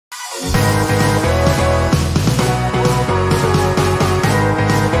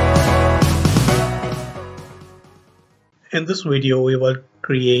In this video, we will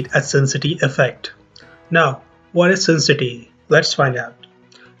create a Syncity effect. Now, what is Syncity? Let's find out.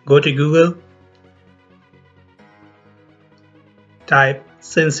 Go to Google, type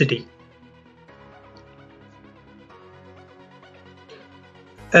Syncity.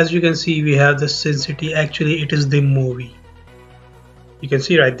 As you can see, we have the Syncity. Actually, it is the movie. You can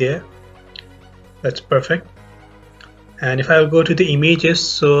see right there. That's perfect. And if I will go to the images,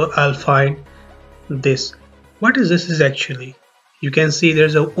 so I'll find this. What is this actually? You can see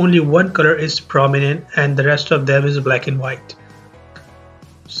there's only one color is prominent and the rest of them is black and white.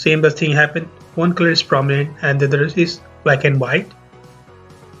 Same thing happened. One color is prominent and the other is black and white.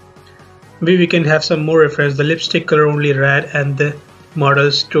 Maybe we can have some more reference. The lipstick color only red and the model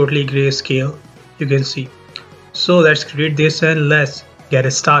is totally grayscale. You can see. So let's create this and let's get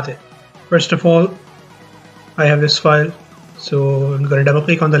it started. First of all, I have this file. So I'm going to double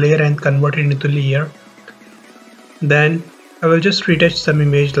click on the layer and convert it into layer. Then I will just retouch some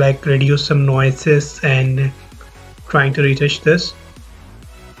image, like reduce some noises and trying to retouch this.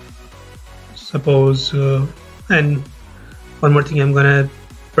 Suppose and one more thing, I'm gonna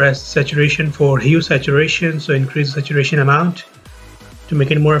press saturation for hue saturation, so increase saturation amount to make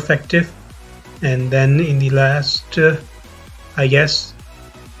it more effective. And then in the last I just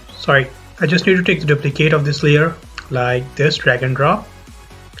need to take the duplicate of this layer like this, drag and drop.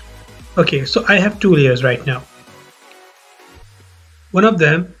 Okay, so I have two layers right now. One of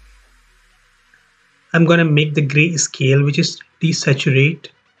them, I'm gonna make the gray scale, which is desaturate.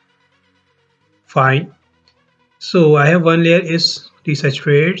 Fine. So I have one layer is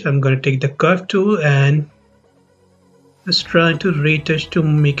desaturate. I'm gonna take the curve tool and just try to retouch to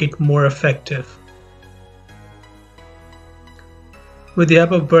make it more effective. With the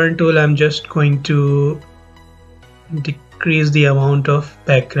help of burn tool, I'm just going to decrease the amount of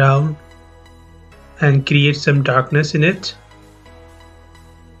background and create some darkness in it.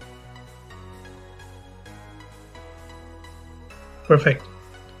 Perfect.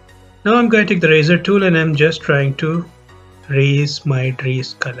 Now I'm going to take the razor tool and I'm just trying to raise my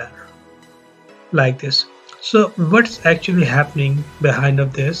trace color like this. So what's actually happening behind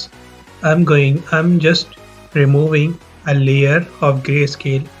of this? I'm just removing a layer of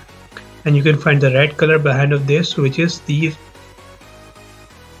grayscale, and you can find the red color behind of this, which is the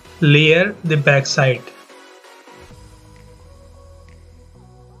layer, the backside.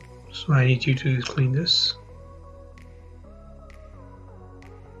 So I need you to clean this.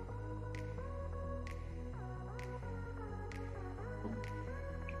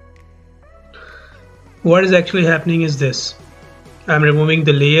 What is actually happening is this. I'm removing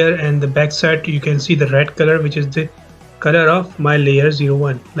the layer and the backside. You can see the red color, which is the color of my layer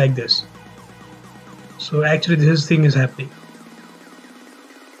 01, like this. So actually this thing is happening.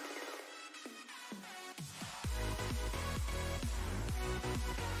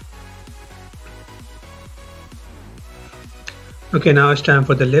 Okay, now it's time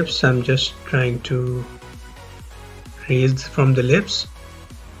for the lips. I'm just trying to raise from the lips.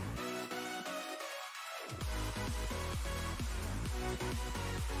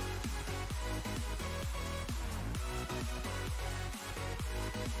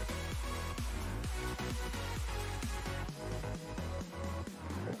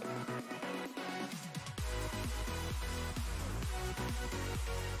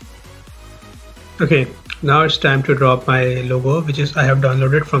 Okay, now it's time to drop my logo, which is I have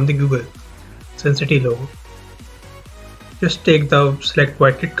downloaded from the Google Syncity logo. Just take the select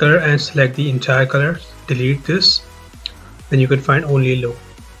white color and select the entire color, delete this, then you can find only logo.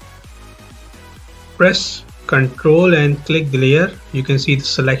 Press Ctrl and click the layer, you can see the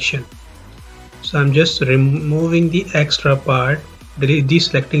selection. So I'm just removing the extra part,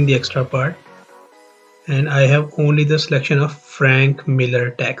 deselecting the extra part, and I have only the selection of Frank Miller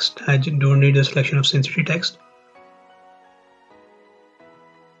text. I don't need the selection of Syncity text.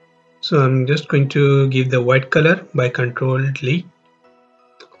 So I'm just going to give the white color by Ctrl delete.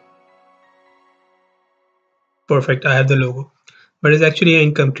 Perfect, I have the logo, but it's actually an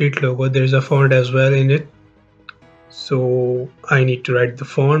incomplete logo. There is a font as well in it, so I need to write the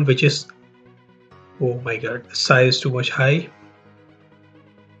font, which is, oh my god, the size is too much high.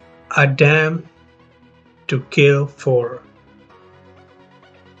 A Dam to Kill For.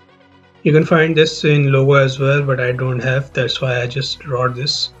 You can find this in logo as well, but I don't have, that's why I just draw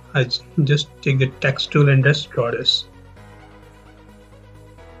this. I just take the text tool and just draw this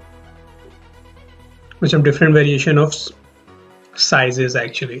with some different variation of sizes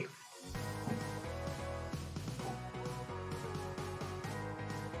actually.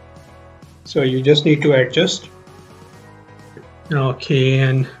 So you just need to adjust. Okay,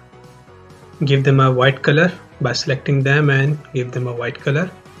 and give them a white color by selecting them and give them a white color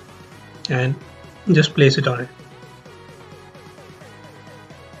and just place it on it.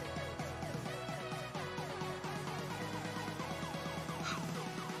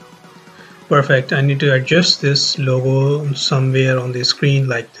 Perfect. I need to adjust this logo somewhere on the screen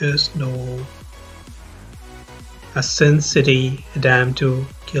like this. No, a Sin City Dam to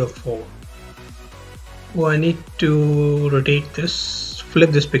Kill 4. Oh, I need to rotate this,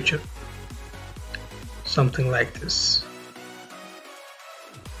 flip this picture, something like this.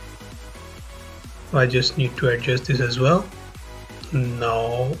 I just need to adjust this as well.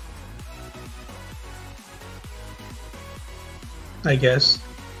 No, I guess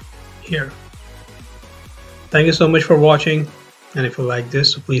here. Thank you so much for watching, and if you like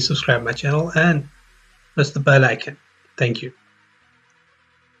this, please subscribe my channel and press the bell icon. Thank you.